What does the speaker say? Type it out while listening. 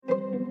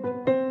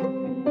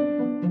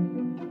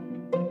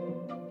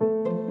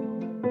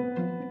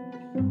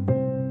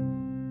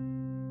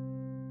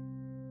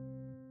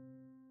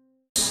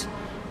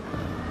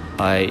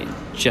I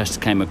just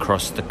came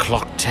across the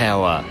Clock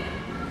Tower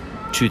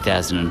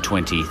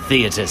 2020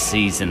 theatre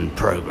season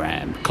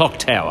program. Clock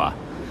Tower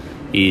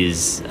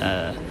is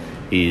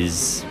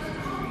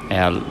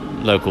our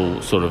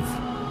local sort of,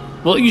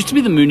 well, it used to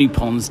be the Moonee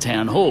Ponds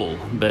Town Hall,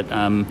 but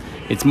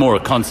it's more a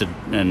concert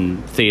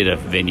and theatre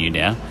venue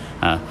now.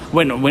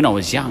 When I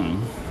was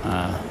young,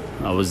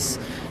 I was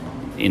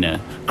in a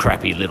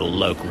crappy little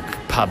local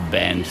pub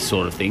band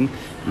sort of thing,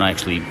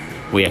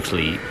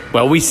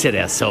 and we set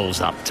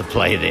ourselves up to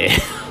play there.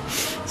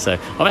 So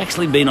I've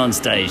actually been on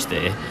stage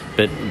there,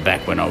 but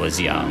back when I was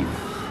young.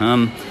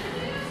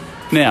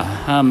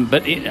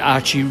 But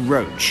Archie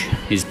Roach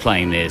is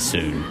playing there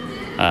soon.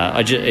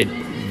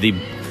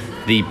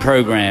 The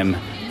program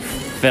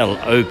fell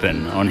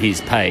open on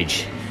his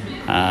page.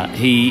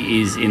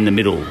 He is in the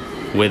middle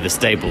where the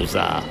stables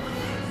are.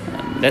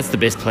 That's the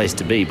best place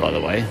to be, by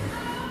the way.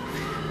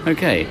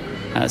 Okay,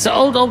 so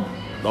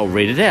I'll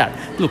read it out.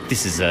 Look,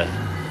 this is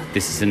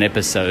an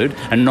episode,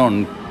 a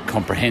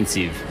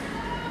non-comprehensive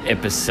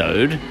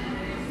episode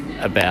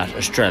about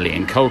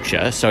Australian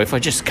culture. So if I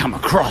just come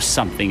across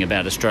something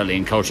about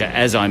Australian culture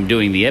as I'm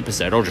doing the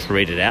episode, I'll just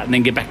read it out and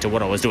then get back to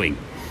what I was doing.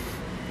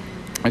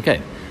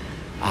 Okay,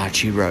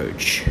 Archie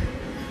Roach.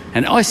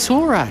 And I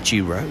saw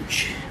Archie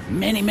Roach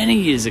many, many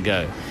years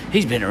ago.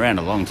 He's been around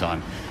a long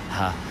time.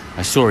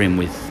 I saw him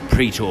with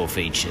pre-tour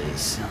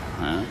features.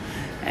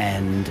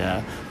 And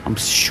I'm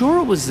sure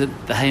it was at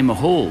the Hamer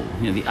Hall,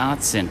 the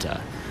Arts Centre,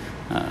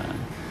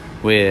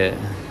 where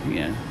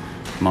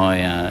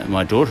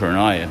my daughter and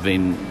I have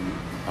been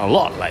a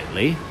lot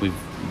lately. We've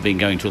been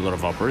going to a lot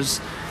of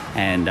operas,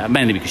 and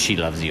mainly because she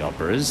loves the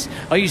operas.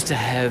 I used to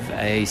have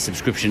a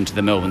subscription to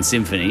the Melbourne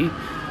Symphony,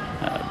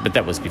 but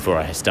that was before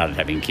I started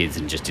having kids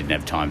and just didn't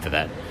have time for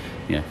that.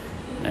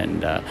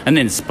 And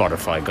then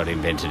Spotify got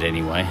invented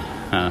anyway.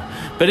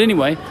 But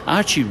anyway,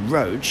 Archie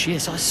Roach,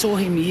 yes, I saw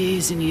him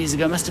years and years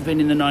ago. Must have been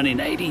in the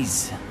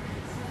 1980s,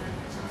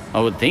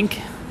 I would think.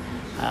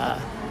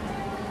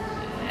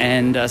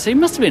 So he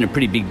must have been a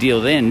pretty big deal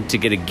then to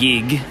get a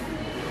gig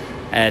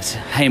at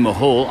Hamer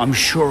Hall. I'm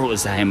sure it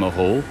was the Hamer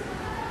Hall.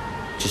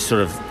 Just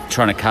sort of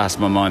trying to cast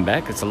my mind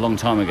back. It's a long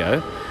time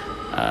ago.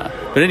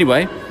 But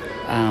anyway,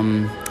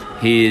 I'll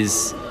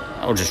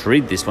just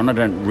read this one. I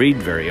don't read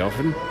very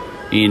often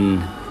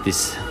in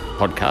this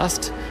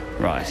podcast.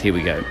 Right, here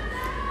we go.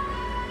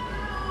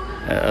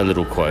 A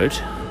little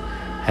quote.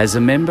 As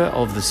a member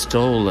of the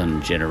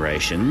stolen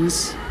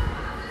generations,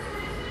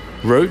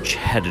 Roach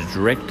had a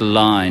direct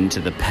line to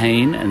the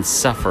pain and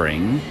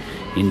suffering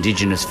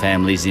Indigenous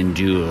families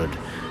endured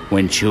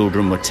when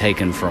children were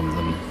taken from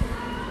them.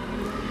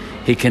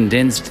 He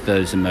condensed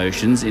those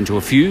emotions into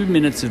a few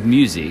minutes of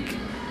music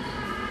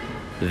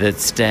that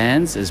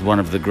stands as one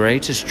of the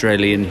great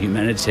Australian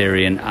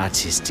humanitarian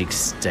artistic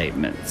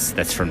statements.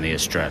 That's from The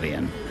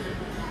Australian.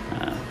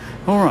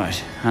 All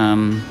right.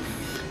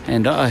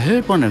 And I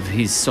heard one of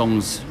his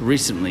songs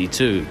recently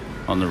too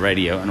on the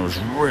radio, and it was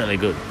really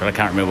good, but I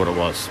can't remember what it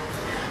was.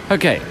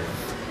 Okay.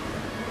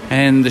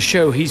 And the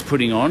show he's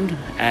putting on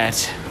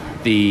at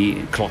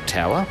the Clock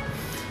Tower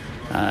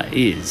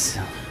is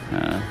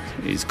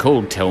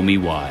called Tell Me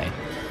Why.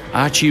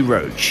 Archie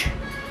Roach,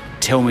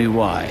 Tell Me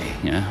Why.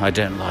 I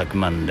don't like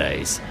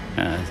Mondays.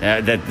 No,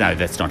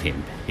 that's not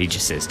him. He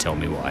just says Tell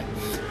Me Why.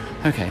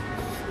 Okay.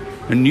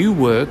 A new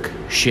work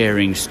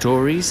sharing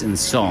stories and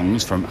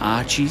songs from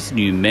Archie's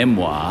new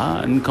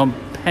memoir and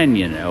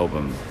companion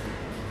album.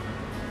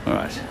 All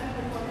right.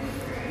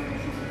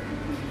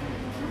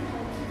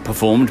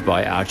 Performed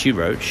by Archie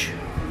Roach.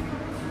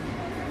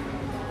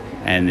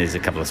 And there's a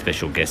couple of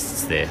special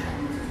guests there.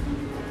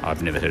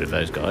 I've never heard of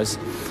those guys.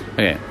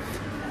 Okay.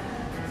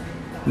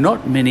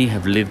 Not many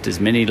have lived as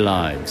many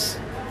lives,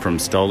 from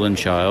stolen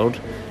child,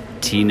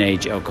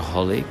 teenage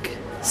alcoholic,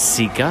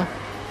 seeker,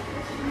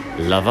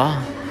 lover,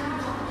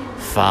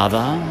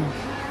 father,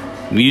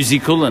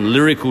 musical and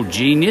lyrical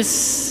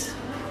genius,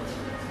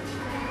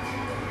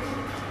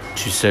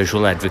 to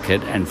social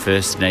advocate and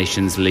First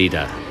Nations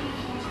leader.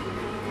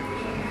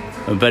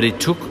 But it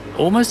took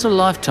almost a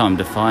lifetime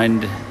to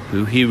find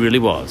who he really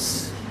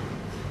was.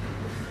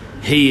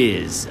 He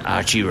is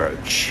Archie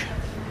Roach.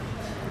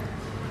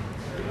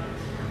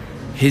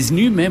 His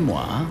new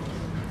memoir,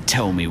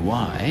 Tell Me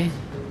Why,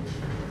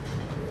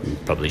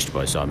 published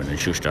by Simon &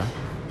 Schuster,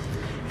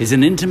 is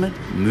an intimate,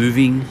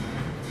 moving,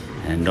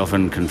 and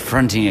often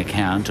confronting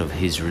account of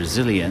his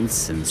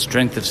resilience and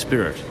strength of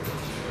spirit,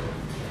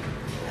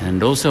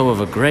 and also of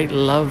a great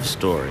love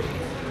story.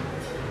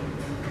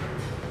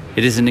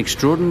 It is an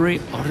extraordinary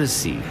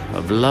odyssey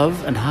of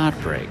love and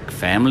heartbreak,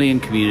 family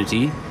and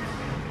community,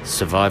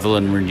 survival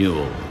and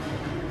renewal,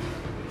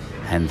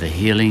 and the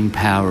healing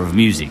power of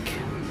music.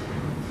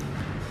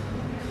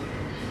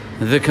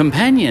 The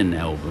companion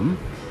album,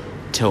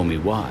 Tell Me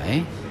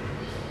Why,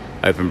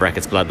 open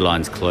brackets,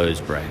 bloodlines,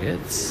 close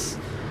brackets,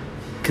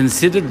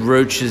 considered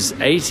Roach's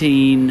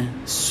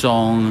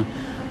 18-song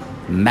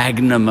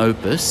magnum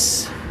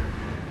opus,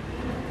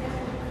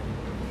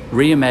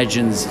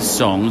 reimagines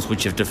songs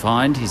which have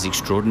defined his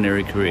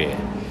extraordinary career.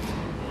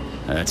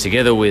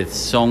 together with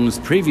songs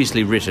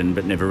previously written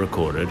but never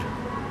recorded,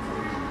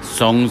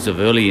 songs of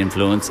early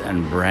influence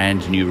and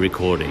brand new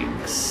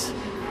recordings.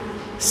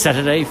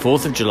 Saturday,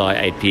 4th of July,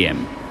 8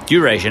 p.m.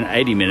 Duration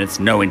 80 minutes,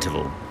 no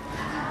interval.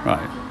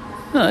 Right.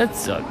 No,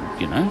 that's,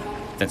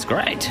 that's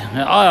great.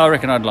 I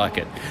reckon I'd like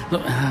it.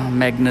 Look,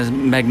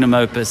 magnum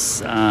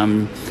opus,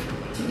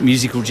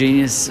 musical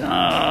genius,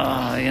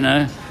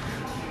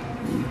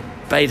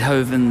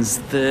 Beethoven's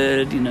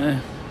third,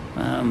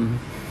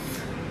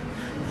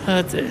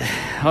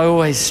 I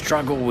always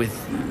struggle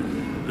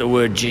with the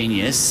word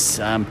genius.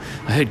 I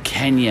heard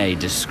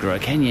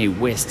Kanye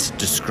West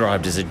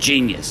described as a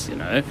genius,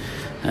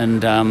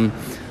 and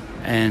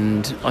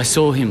I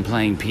saw him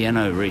playing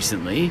piano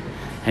recently,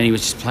 and he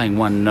was just playing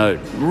one note,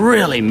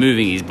 really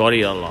moving his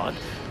body a lot,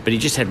 but he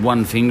just had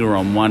one finger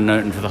on one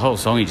note, and for the whole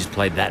song he just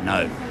played that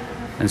note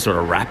and sort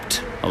of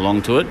rapped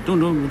along to it,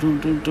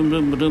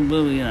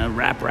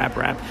 rap,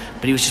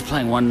 but he was just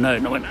playing one note,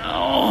 and I went,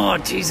 oh,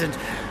 Jesus,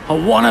 I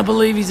want to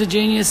believe he's a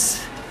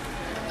genius,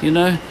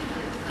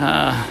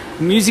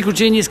 musical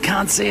genius,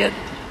 can't see it,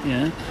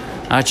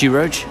 Archie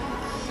Roach,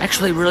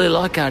 actually really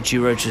like Archie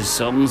Roach's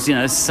songs,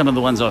 some of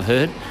the ones I've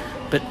heard,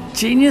 but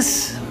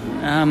genius,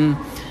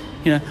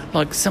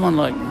 like someone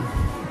like,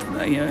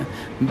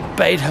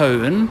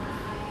 Beethoven,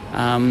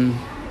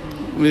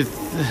 with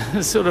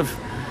sort of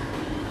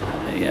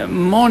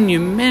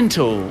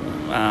monumental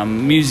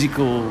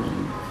musical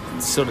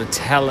sort of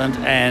talent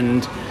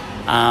and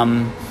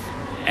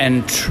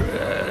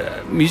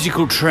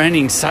musical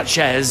training, such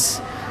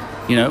as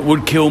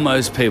would kill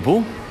most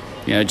people.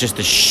 Just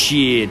the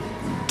sheer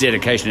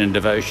dedication and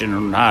devotion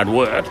and hard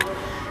work.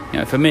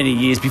 For many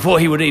years before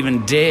he would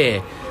even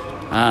dare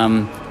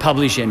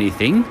publish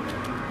anything.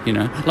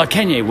 Like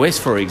Kanye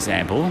West, for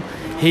example,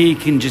 he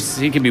can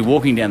be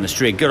walking down the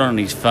street, get on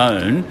his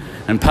phone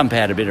and pump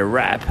out a bit of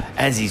rap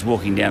as he's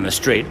walking down the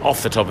street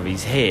off the top of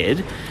his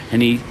head,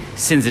 and he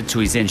sends it to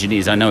his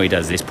engineers. I know he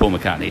does this, Paul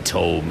McCartney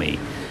told me.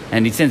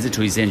 And he sends it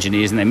to his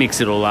engineers, and they mix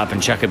it all up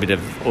and chuck a bit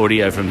of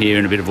audio from here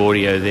and a bit of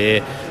audio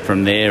there,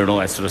 from there, and all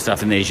that sort of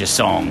stuff, and there's your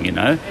song,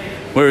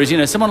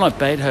 Whereas, someone like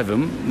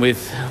Beethoven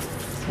with,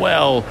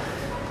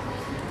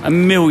 a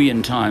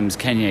million times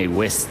Kanye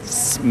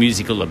West's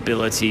musical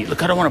ability.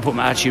 Look, I don't want to put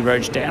Archie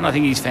Roach down. I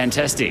think he's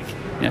fantastic.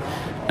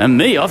 And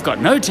me, I've got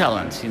no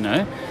talent,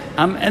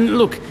 And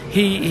look,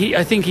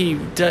 I think he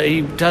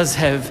does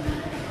have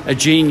a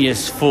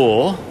genius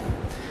for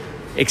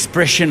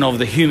expression of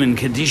the human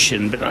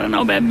condition, but I don't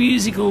know about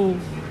musical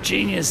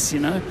genius,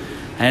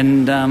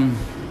 And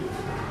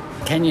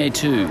Kanye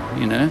too,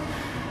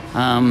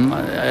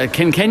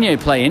 Can Kanye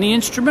play any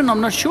instrument?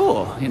 I'm not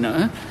sure,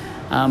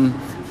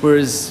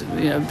 Whereas,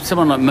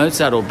 someone like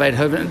Mozart or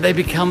Beethoven, they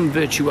become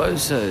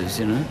virtuosos,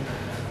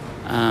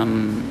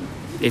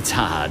 It's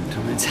hard.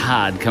 It's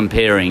hard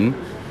comparing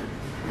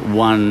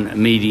one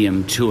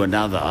medium to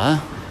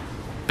another.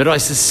 But I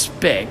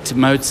suspect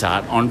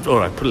Mozart,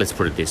 let's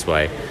put it this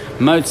way,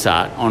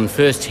 Mozart, on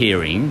first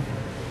hearing,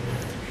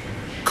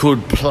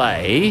 could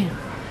play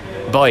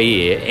by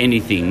ear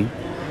anything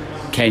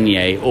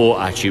Kanye or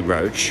Archie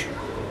Roach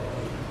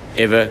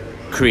ever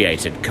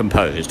created,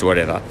 composed,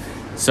 whatever.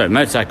 So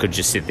Mozart could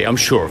just sit there, I'm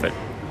sure of it.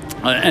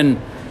 And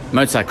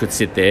Mozart could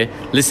sit there,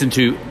 listen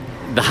to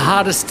the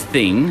hardest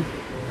thing,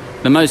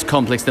 the most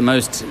complex, the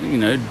most,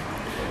 the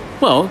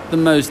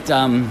most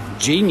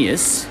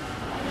genius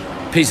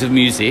piece of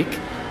music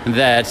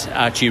that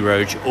Archie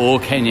Roach or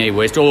Kanye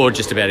West or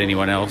just about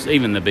anyone else,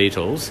 even the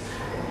Beatles,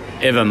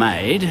 ever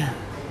made,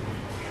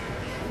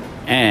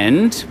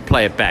 and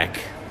play it back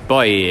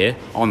by ear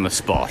on the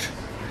spot.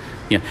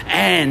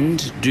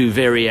 And do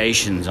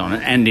variations on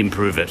it and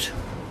improve it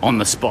on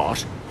the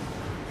spot.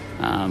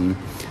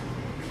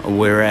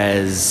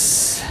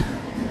 Whereas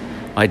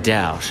I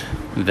doubt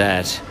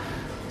that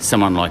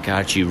someone like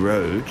Archie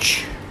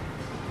Roach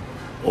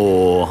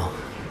or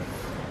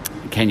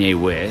Kanye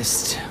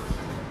West,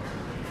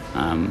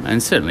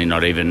 and certainly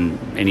not even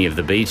any of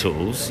the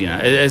Beatles,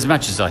 as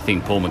much as I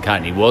think Paul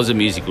McCartney was a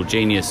musical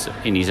genius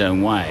in his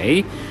own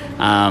way,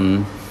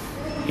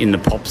 in the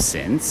pop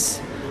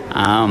sense,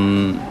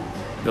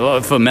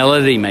 for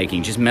melody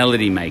making, just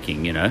melody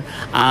making,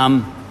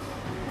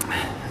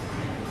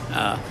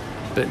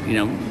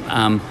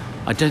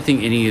 I don't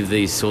think any of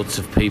these sorts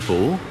of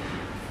people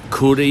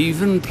could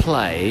even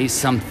play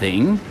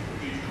something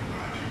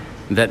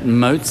that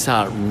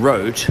Mozart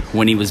wrote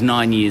when he was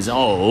 9 years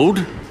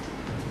old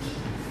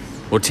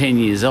or 10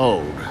 years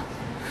old,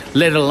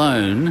 let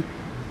alone,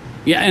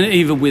 and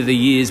even with a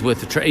year's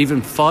worth of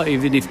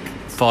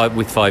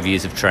with 5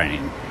 years of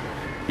training.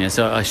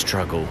 So I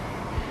struggle.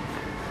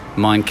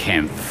 Mein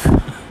Kampf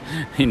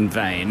in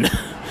vain.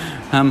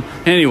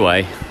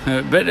 Anyway,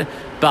 but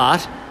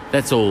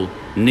that's all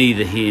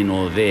neither here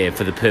nor there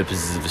for the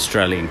purposes of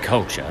Australian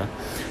culture.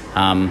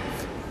 I've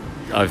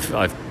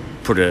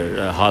put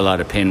a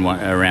highlighter pen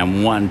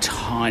around one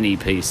tiny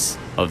piece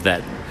of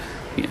that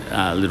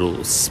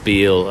little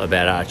spiel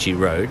about Archie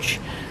Roach,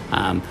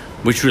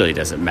 which really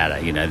doesn't matter.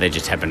 They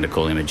just happen to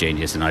call him a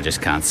genius, and I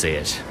just can't see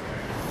it.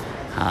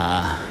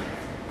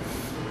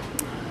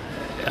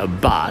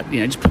 But,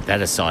 just put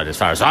that aside as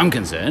far as I'm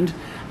concerned.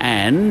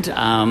 And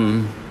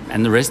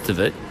the rest of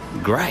it,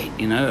 great,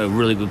 a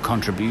really good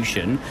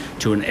contribution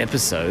to an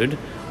episode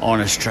on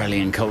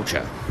Australian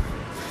culture.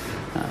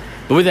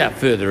 But without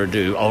further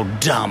ado, I'll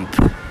dump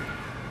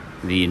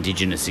the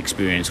Indigenous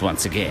experience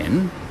once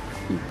again.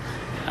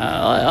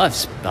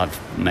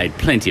 I've made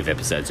plenty of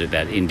episodes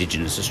about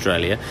Indigenous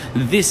Australia.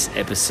 This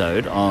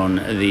episode on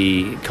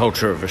the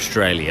culture of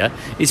Australia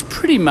is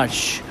pretty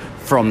much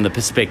from the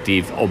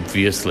perspective,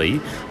 obviously,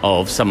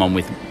 of someone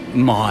with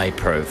my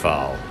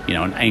profile,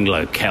 an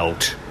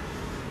Anglo-Celt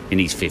in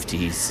his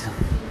 50s,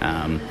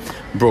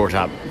 brought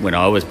up when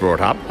I was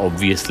brought up,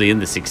 obviously in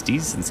the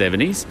 60s and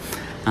 70s.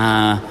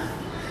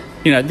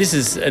 This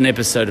is an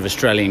episode of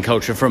Australian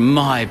culture from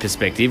my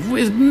perspective,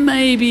 with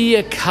maybe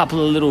a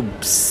couple of little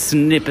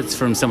snippets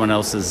from someone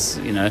else's,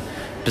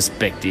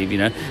 perspective.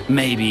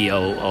 Maybe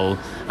I'll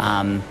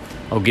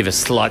give a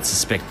slight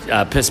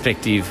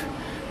perspective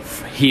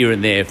here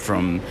and there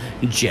from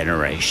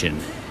Generation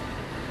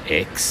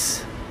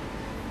X.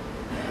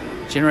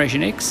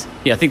 Generation X?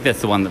 Yeah, I think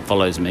that's the one that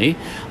follows me.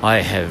 I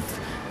have,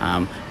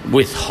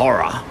 with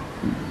horror,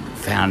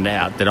 found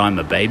out that I'm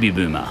a baby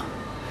boomer.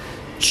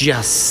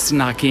 Just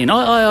snuck in.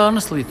 I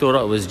honestly thought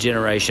I was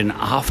generation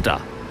after,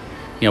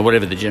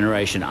 whatever the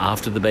generation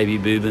after the baby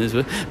boomers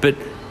were. But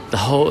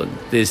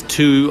there's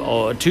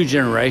two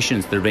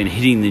generations that have been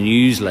hitting the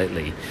news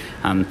lately.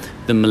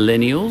 The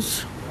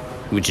millennials,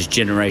 which is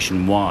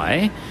Generation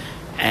Y,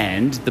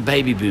 and the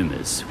baby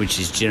boomers, which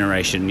is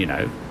generation,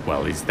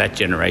 is that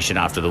generation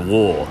after the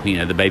war,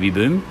 the baby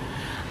boom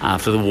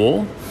after the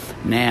war.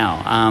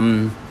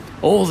 Now,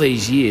 all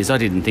these years, I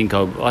didn't think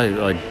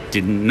I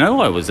didn't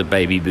know I was a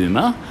baby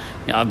boomer.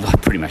 I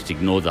pretty much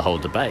ignored the whole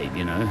debate,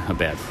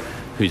 about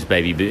who's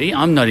baby boomer.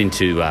 I'm not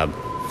into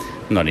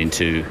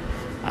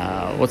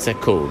what's that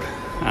called?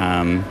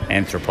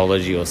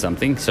 Anthropology or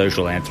something,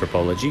 social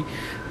anthropology,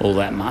 all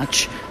that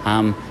much.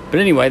 But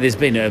anyway, there's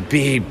been a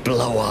big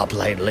blow up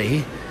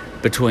lately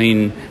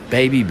between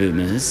baby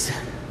boomers,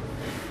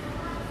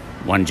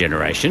 one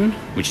generation,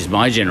 which is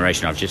my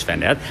generation, I've just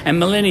found out,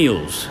 and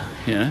millennials,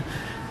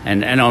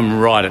 And I'm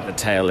right at the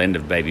tail end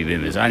of baby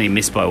boomers. I only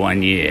missed by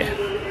 1 year,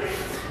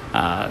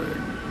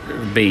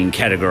 being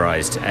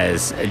categorised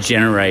as a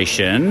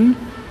generation,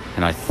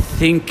 and I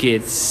think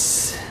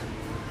it's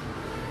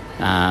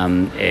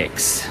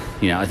X.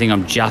 I think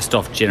I'm just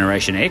off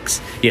Generation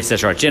X. Yes,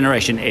 that's right.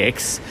 Generation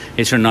X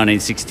is from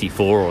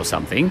 1964 or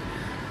something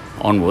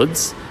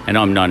onwards, and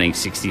I'm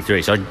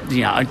 1963. So,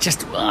 I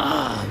just,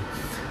 a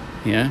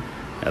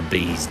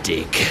bee's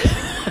dick.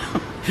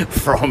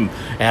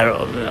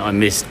 I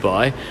missed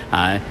by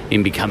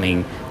in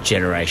becoming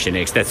Generation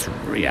X. That's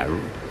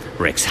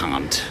Rex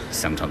Hunt.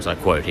 Sometimes I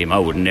quote him. I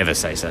would never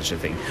say such a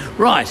thing.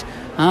 Right.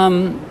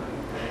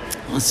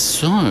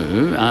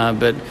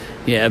 But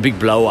a big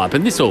blow up,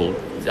 and this all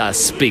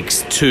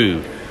speaks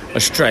to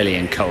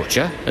Australian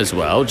culture as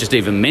well. Just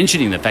even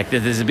mentioning the fact that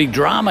there's a big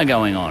drama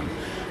going on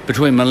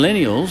between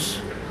millennials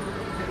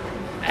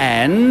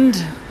and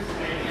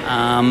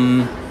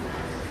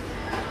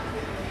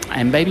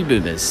baby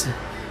boomers.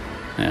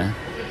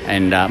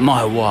 And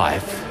my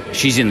wife,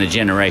 she's in the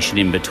generation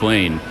in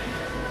between,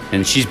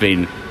 and she's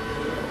been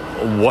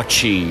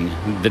watching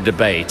the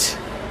debate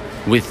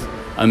with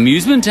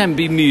amusement and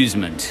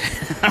bemusement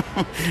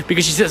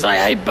because she says, I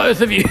hate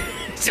both of you.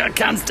 I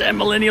can't stand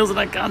millennials and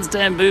I can't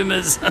stand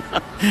boomers.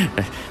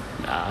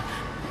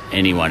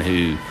 Anyone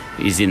who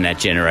is in that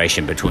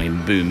generation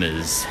between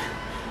boomers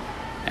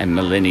and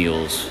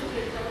millennials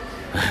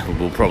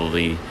will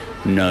probably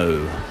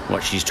know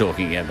what she's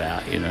talking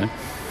about,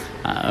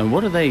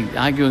 What are they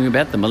arguing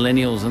about, the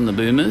millennials and the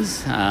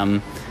boomers?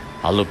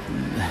 Look,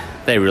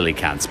 they really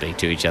can't speak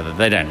to each other.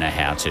 They don't know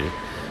how to.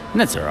 And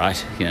that's all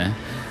right,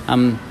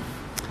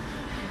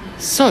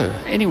 So,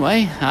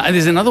 anyway,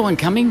 there's another one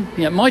coming.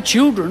 My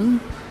children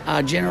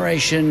are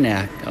generation...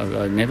 Now,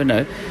 I never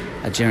know.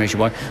 Generation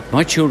Y.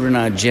 My children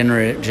are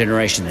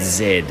Generation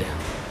Z.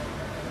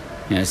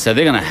 So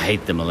they're going to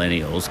hate the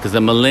millennials because the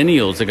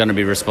millennials are going to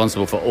be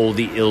responsible for all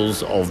the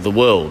ills of the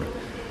world.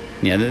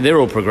 They're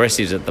all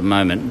progressives at the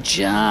moment,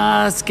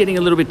 just getting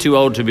a little bit too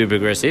old to be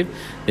progressive.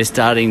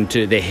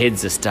 Their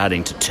heads are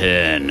starting to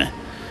turn.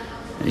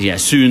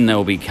 Soon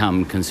they'll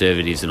become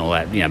conservatives and all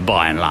that,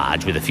 by and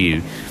large, with a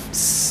few,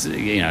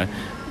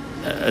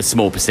 a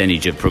small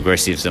percentage of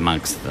progressives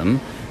amongst them.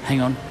 Hang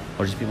on,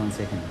 I'll just be 1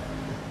 second.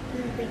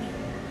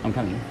 I'm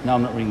coming. No,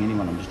 I'm not ringing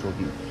anyone, I'm just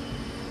talking.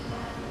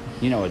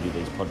 I do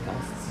these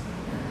podcasts.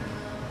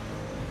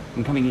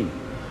 I'm coming in.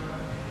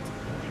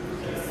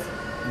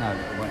 No,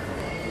 I won't.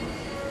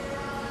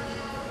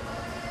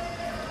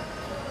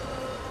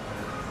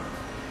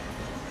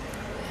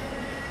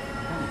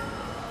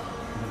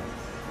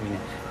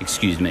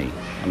 Excuse me.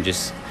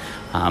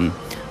 I'm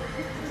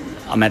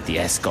at the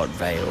Ascot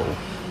Vale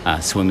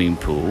swimming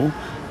pool,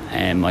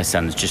 and my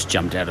son's just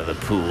jumped out of the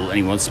pool, and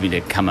he wants me to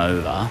come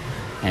over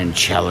and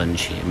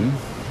challenge him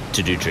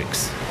to do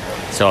tricks.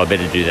 So I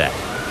better do that.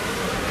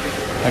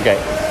 Okay.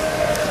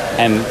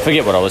 And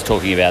forget what I was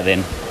talking about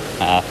then.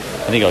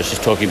 I think I was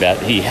just talking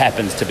about he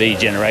happens to be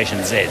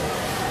Generation Z.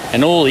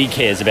 And all he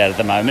cares about at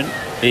the moment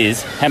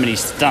is how many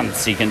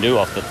stunts he can do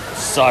off the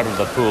side of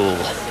the pool.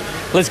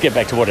 Let's get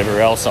back to whatever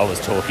else I was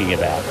talking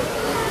about.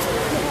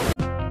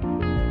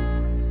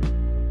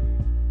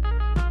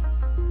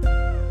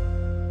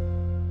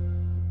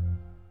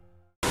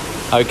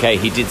 Okay,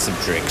 he did some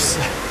tricks.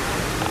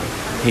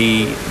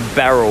 He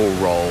barrel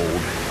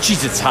rolled.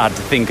 Jeez, it's hard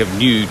to think of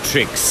new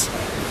tricks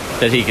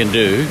that he can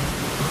do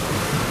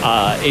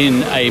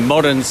in a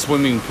modern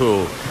swimming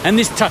pool. And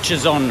this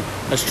touches on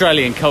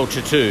Australian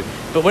culture too.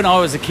 But when I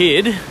was a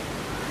kid,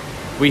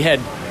 we had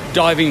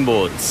diving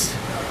boards.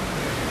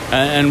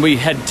 And we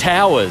had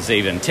towers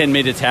even,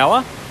 10-metre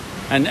tower.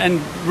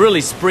 And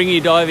really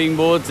springy diving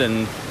boards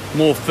and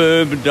more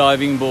firm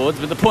diving boards.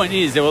 But the point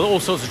is, there were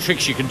all sorts of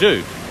tricks you could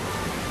do.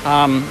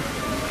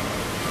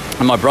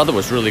 And my brother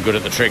was really good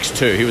at the tricks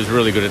too. He was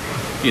really good at,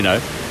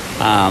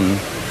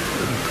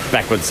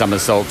 backward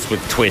somersaults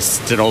with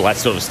twists and all that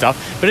sort of stuff.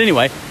 But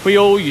anyway, we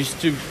all used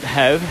to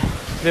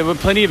there were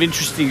plenty of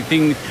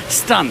interesting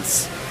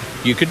stunts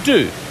you could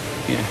do.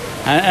 Yeah.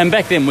 And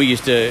back then we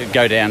used to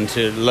go down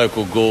to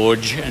local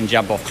gorge and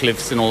jump off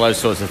cliffs and all those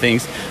sorts of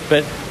things.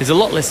 But there's a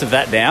lot less of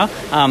that now.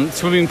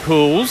 Swimming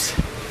pools,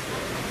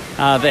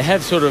 they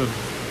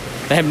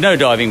have no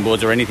diving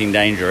boards or anything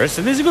dangerous,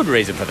 and there's a good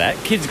reason for that.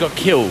 Kids got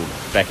killed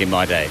back in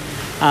my day.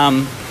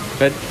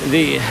 But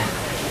the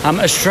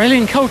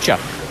Australian culture,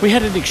 we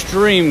had an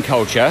extreme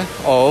culture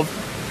of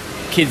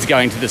kids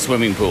going to the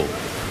swimming pool,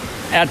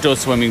 outdoor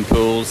swimming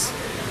pools,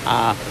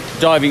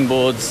 diving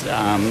boards.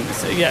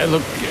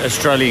 Look,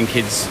 Australian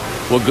kids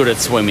were good at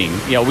swimming.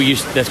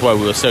 That's why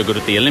we were so good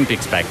at the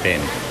Olympics back then.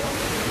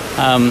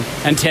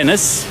 And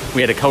tennis,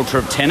 we had a culture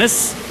of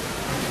tennis.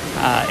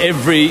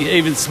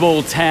 Even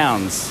small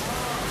towns.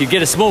 You'd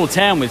get a small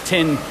town with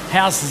 10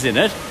 houses in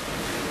it,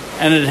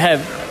 and it'd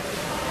have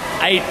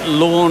 8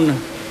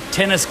 lawn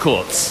tennis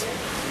courts,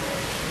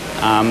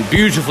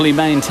 beautifully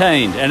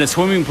maintained, and a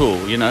swimming pool.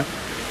 I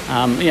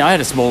had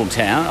a small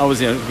town.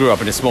 Grew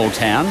up in a small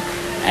town,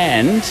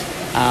 and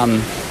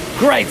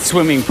great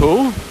swimming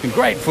pool,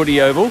 great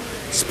footy oval,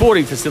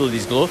 sporting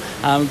facilities galore,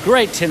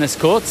 great tennis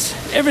courts,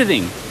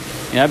 everything.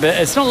 But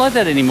it's not like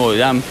that anymore.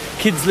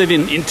 Kids live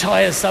in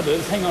entire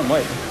suburbs. Hang on,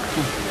 wait.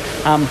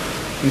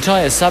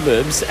 Entire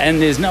suburbs,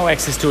 and there's no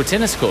access to a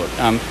tennis court.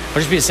 I'll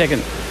just be a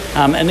second.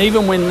 And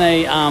even when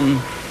they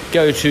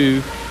go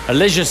to a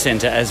leisure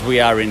centre, as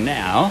we are in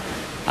now,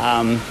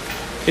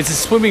 it's a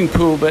swimming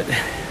pool, but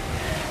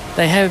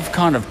they have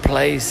kind of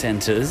play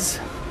centres.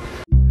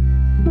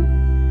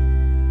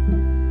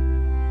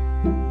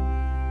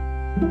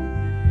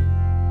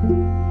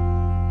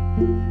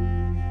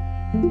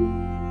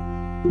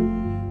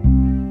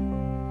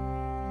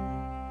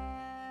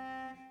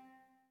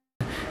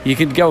 You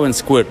could go and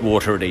squirt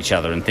water at each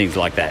other and things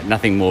like that.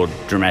 Nothing more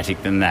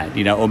dramatic than that,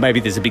 Or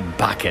maybe there's a big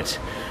bucket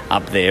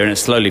up there and it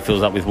slowly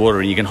fills up with water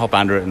and you can hop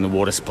under it and the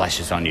water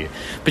splashes on you.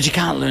 But you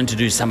can't learn to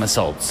do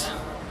somersaults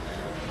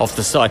off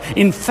the side.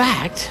 In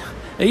fact,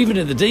 even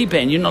at the deep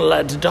end, you're not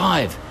allowed to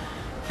dive.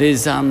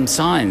 There's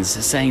signs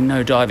saying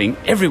no diving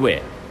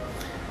everywhere.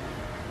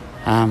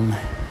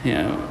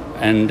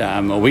 And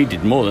we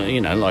did more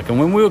than, and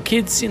when we were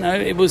kids,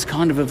 it was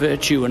kind of a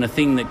virtue and a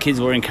thing that kids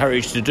were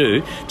encouraged to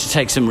do, to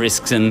take some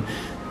risks and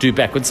do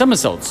backward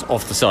somersaults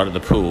off the side of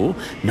the pool.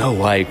 No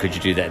way could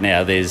you do that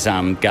now. There's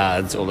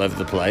guards all over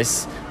the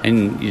place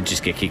and you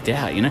just get kicked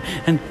out,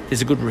 And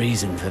there's a good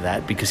reason for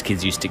that, because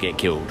kids used to get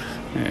killed.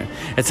 Yeah.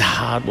 It's a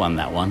hard one,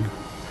 that one.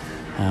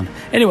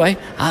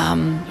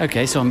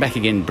 Okay, so I'm back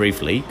again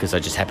briefly, because I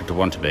just happened to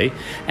want to be.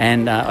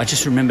 And I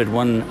just remembered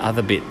one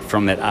other bit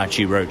from that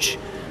Archie Roach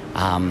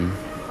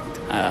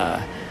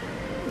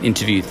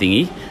interview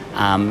thingy,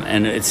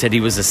 and it said he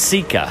was a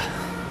seeker.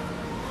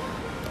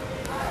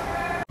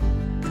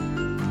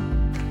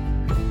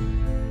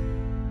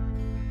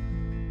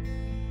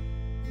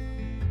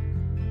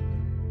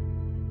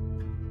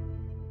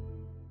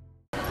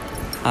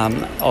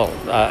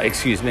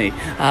 Excuse me.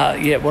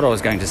 What I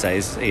was going to say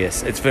is,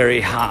 yes, it's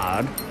very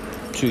hard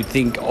to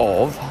think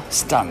of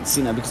stunts,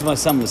 because my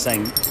son was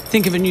saying,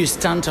 think of a new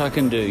stunt I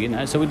can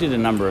do, So we did a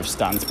number of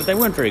stunts, but they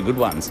weren't very good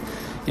ones.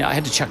 I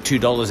had to chuck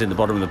 $2 in the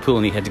bottom of the pool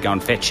and he had to go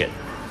and fetch it.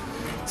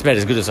 It's about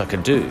as good as I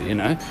could do,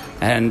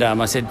 And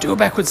I said, do a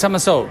backward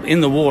somersault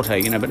in the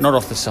water, but not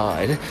off the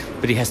side.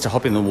 But he has to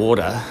hop in the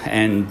water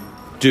and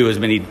do as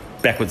many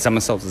backward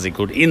somersaults as he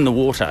could in the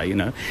water,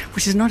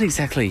 which is not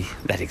exactly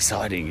that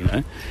exciting,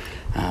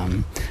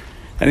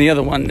 And the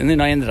other one, and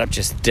then I ended up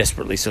just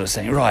desperately sort of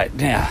saying, right,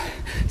 now,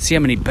 see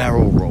how many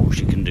barrel rolls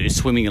you can do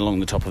swimming along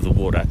the top of the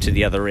water to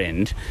the other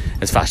end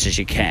as fast as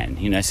you can,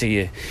 So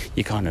you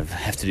kind of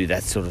have to do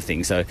that sort of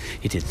thing. So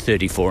he did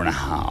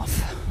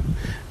 34.5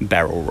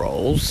 barrel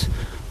rolls.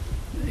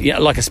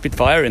 Like a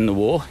Spitfire in the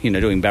war,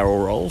 doing barrel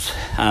rolls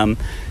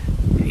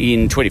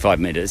in 25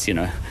 metres,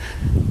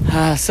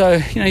 So,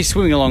 he's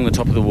swimming along the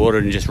top of the water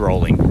and just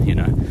rolling,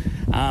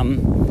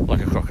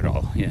 like a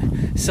crocodile,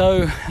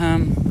 So...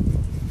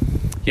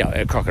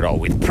 a crocodile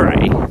with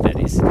prey, that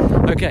is.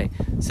 Okay,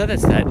 So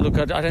that's that. Look,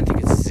 I don't think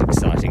it's as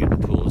exciting at the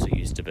pool as it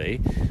used to be,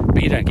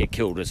 but you don't get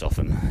killed as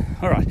often.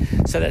 All right,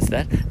 so that's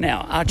that.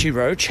 Now, Archie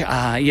Roach,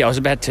 I was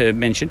about to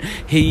mention,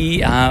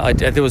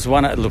 there was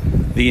one, look,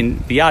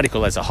 the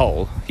article as a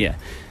whole,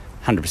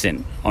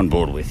 100% on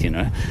board with,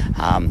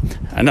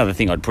 Another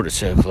thing I'd put a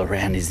circle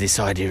around is this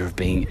idea of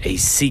being a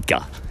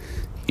seeker.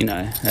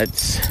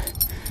 That's...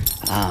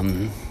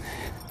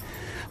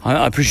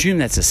 I presume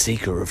that's a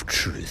seeker of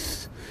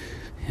truth.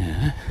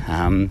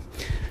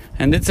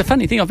 And it's a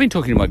funny thing. I've been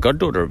talking to my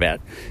goddaughter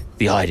about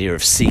the idea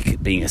of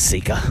being a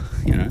seeker,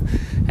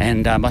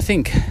 And I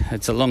think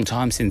it's a long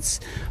time since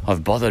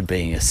I've bothered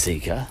being a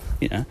seeker,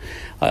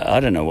 I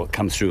don't know what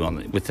comes through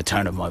with the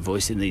tone of my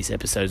voice in these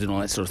episodes and all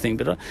that sort of thing,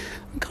 but I'm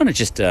kind of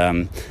just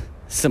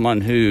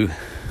someone who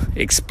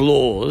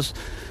explores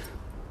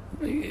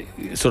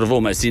sort of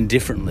almost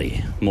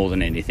indifferently more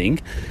than anything,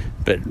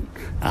 but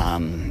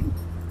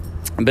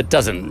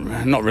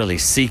not really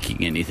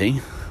seeking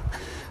anything.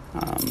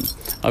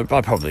 I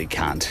probably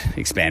can't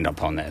expand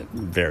upon that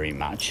very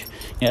much.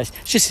 It's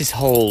just this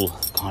whole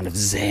kind of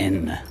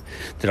zen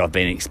that I've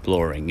been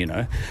exploring,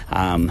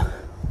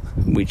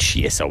 which,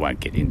 yes, I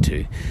won't get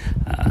into.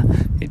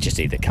 It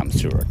just either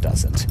comes through or it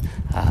doesn't.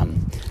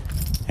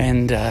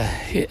 And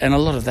a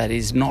lot of that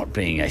is not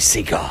being a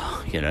seeker,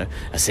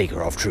 a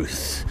seeker of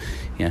truth,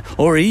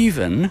 or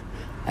even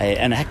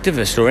an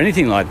activist or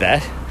anything like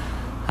that.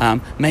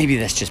 Maybe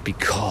that's just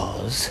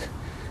because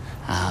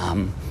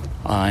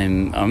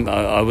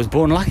I was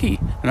born lucky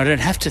and I don't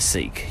have to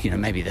seek.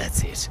 Maybe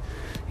that's it.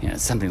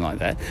 Something like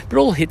that. But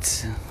all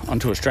hits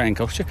onto Australian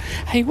culture.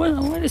 Hey, wait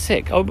a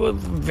sec.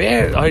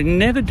 I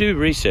never do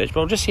research,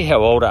 but I'll just see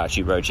how old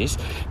Archie Roach is,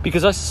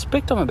 because I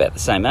suspect I'm about the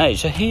same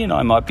age. So he and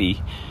I might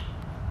be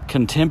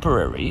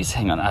contemporaries.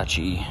 Hang on,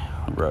 Archie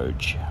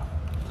Roach.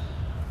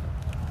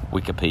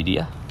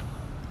 Wikipedia.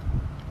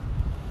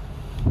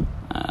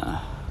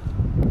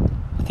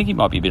 I think he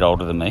might be a bit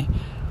older than me.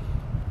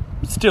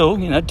 Still,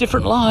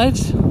 different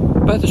lives,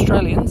 both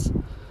Australians.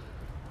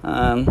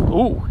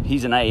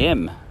 He's an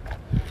AM.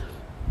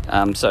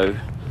 He's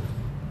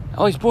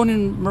born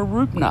in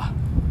Mooroopna.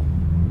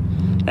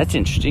 That's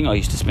interesting. I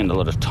used to spend a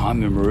lot of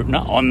time in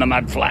Mooroopna on the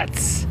mud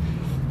flats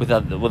with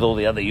all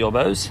the other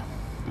yobbos.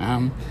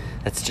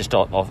 That's just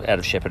out of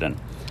Shepparton.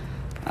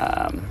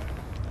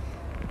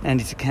 And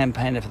he's a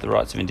campaigner for the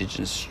rights of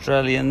Indigenous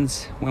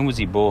Australians. When was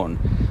he born?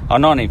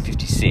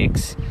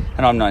 1956,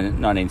 and I'm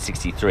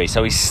 1963,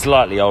 so he's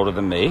slightly older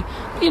than me.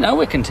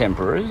 We're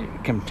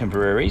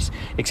contemporaries,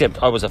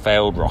 except I was a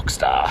failed rock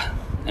star,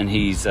 and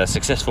he's a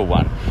successful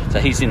one. So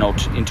he's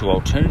into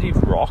alternative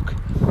rock,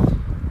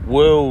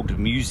 world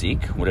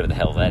music, whatever the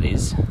hell that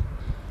is,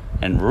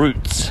 and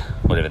roots,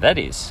 whatever that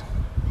is.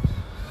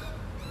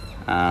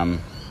 And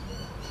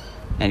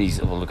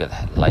he's, look at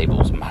that,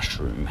 labels,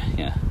 Mushroom,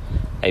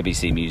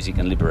 ABC Music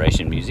and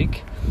Liberation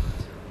Music.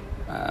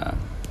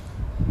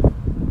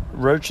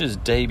 Roach's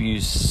debut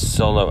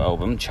solo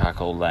album,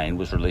 Charcoal Lane,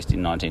 was released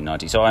in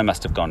 1990, so I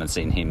must have gone and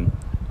seen him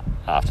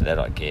after that,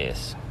 I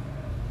guess.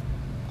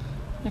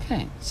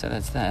 Okay, so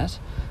that's that.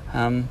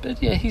 But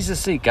he's a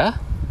seeker,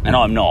 and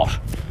I'm not.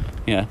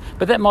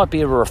 But that might be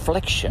a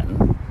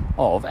reflection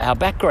of our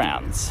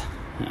backgrounds.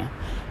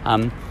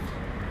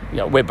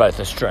 We're both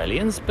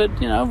Australians, but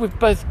we've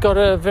both got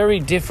a very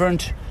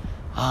different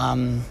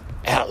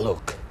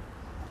outlook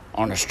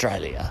on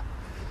Australia,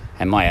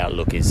 and my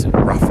outlook is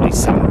roughly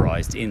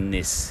summarised in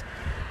this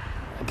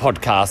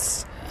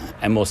podcast,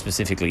 and more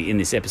specifically in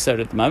this episode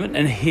at the moment,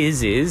 and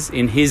his is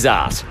in his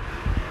art,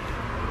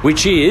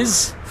 which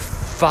is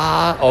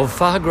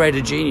far greater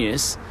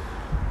genius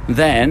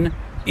than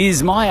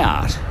is my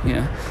art.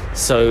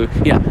 So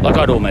like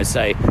I'd almost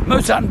say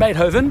Mozart and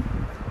Beethoven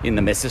in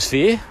the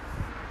mesosphere,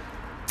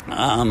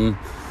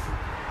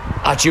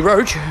 Archie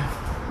Roach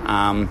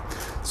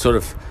sort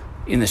of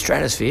in the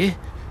stratosphere,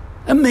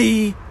 and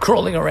me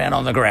crawling around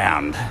on the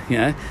ground.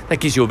 That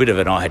gives you a bit of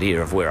an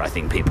idea of where I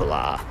think people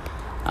are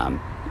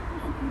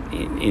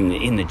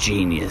in the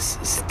genius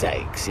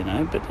stakes.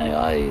 But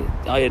I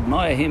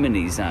admire him, and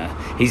he's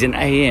an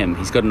AM.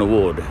 He's got an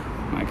award.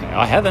 Okay,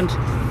 I haven't.